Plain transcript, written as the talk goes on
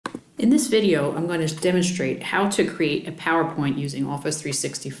In this video, I'm going to demonstrate how to create a PowerPoint using Office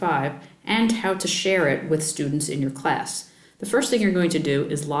 365 and how to share it with students in your class. The first thing you're going to do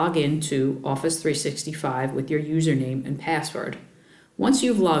is log into Office 365 with your username and password. Once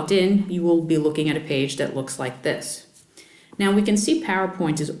you've logged in, you will be looking at a page that looks like this. Now we can see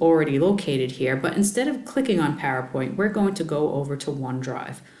PowerPoint is already located here, but instead of clicking on PowerPoint, we're going to go over to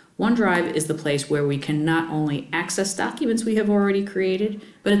OneDrive. OneDrive is the place where we can not only access documents we have already created,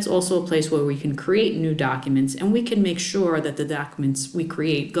 but it's also a place where we can create new documents, and we can make sure that the documents we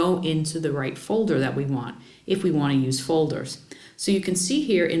create go into the right folder that we want, if we want to use folders. So you can see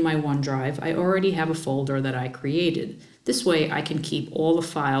here in my OneDrive, I already have a folder that I created. This way I can keep all the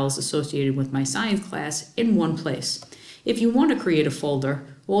files associated with my science class in one place. If you want to create a folder,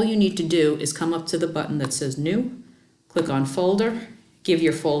 all you need to do is come up to the button that says New, click on Folder, give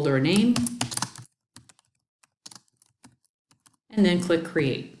your folder a name, and then click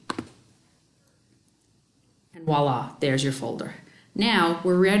Create. And voila, there's your folder. Now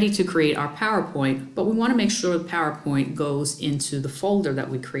we're ready to create our PowerPoint, but we want to make sure the PowerPoint goes into the folder that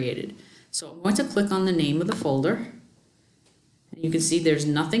we created. So I'm going to click on the name of the folder, and you can see there's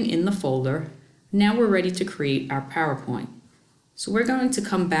nothing in the folder. Now we're ready to create our PowerPoint. So we're going to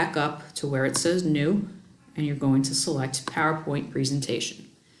come back up to where it says New, and you're going to select PowerPoint Presentation.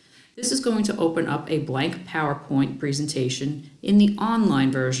 This is going to open up a blank PowerPoint presentation in the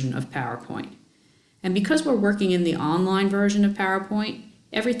online version of PowerPoint. And because we're working in the online version of PowerPoint,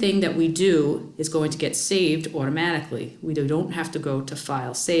 everything that we do is going to get saved automatically. We don't have to go to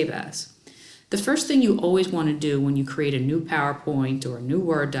File, Save As. The first thing you always want to do when you create a new PowerPoint or a new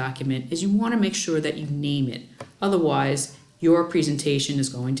Word document is you want to make sure that you name it. Otherwise, your presentation is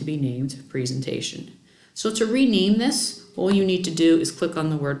going to be named Presentation. So to rename this, all you need to do is click on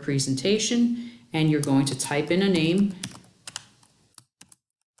the word Presentation, and you're going to type in a name.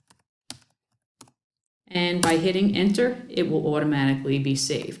 And by hitting Enter, it will automatically be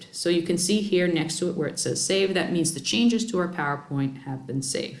saved. So you can see here next to it where it says Save, that means the changes to our PowerPoint have been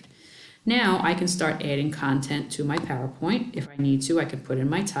saved. Now I can start adding content to my PowerPoint. If I need to, I can put in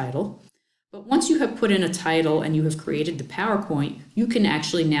my title. But once you have put in a title and you have created the PowerPoint, you can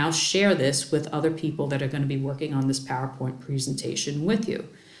actually now share this with other people that are going to be working on this PowerPoint presentation with you.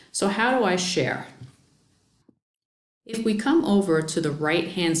 So how do I share? If we come over to the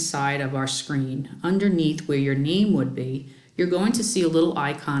right-hand side of our screen, underneath where your name would be, you're going to see a little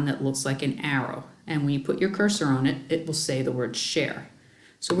icon that looks like an arrow. And when you put your cursor on it, it will say the word Share.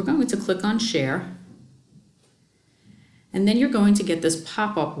 So we're going to click on Share. And then you're going to get this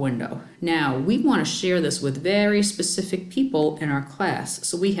pop-up window. Now, we want to share this with very specific people in our class,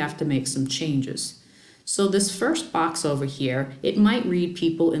 so we have to make some changes. So this first box over here, it might read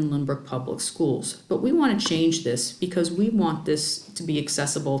people in Lynbrook Public Schools, but we want to change this because we want this to be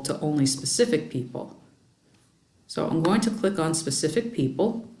accessible to only specific people. So I'm going to click on Specific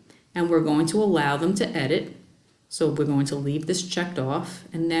People, and we're going to allow them to edit. So we're going to leave this checked off,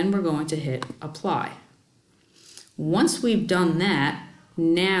 and then we're going to hit Apply. Once we've done that,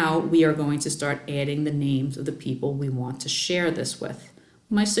 now we are going to start adding the names of the people we want to share this with.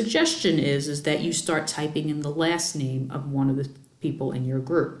 My suggestion is that you start typing in the last name of one of the people in your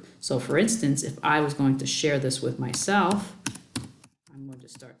group. So for instance, if I was going to share this with myself, I'm going to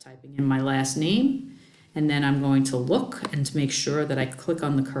start typing in my last name, and then I'm going to look and to make sure that I click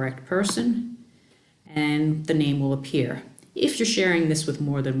on the correct person, and the name will appear. If you're sharing this with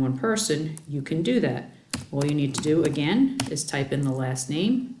more than one person, you can do that. All you need to do, again, is type in the last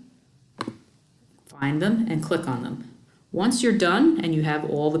name, find them, and click on them. Once you're done and you have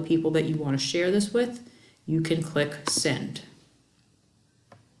all the people that you want to share this with, you can click Send.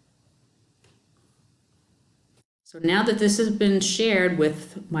 So now that this has been shared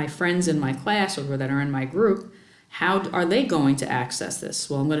with my friends in my class or that are in my group, how are they going to access this?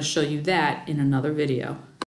 Well, I'm going to show you that in another video.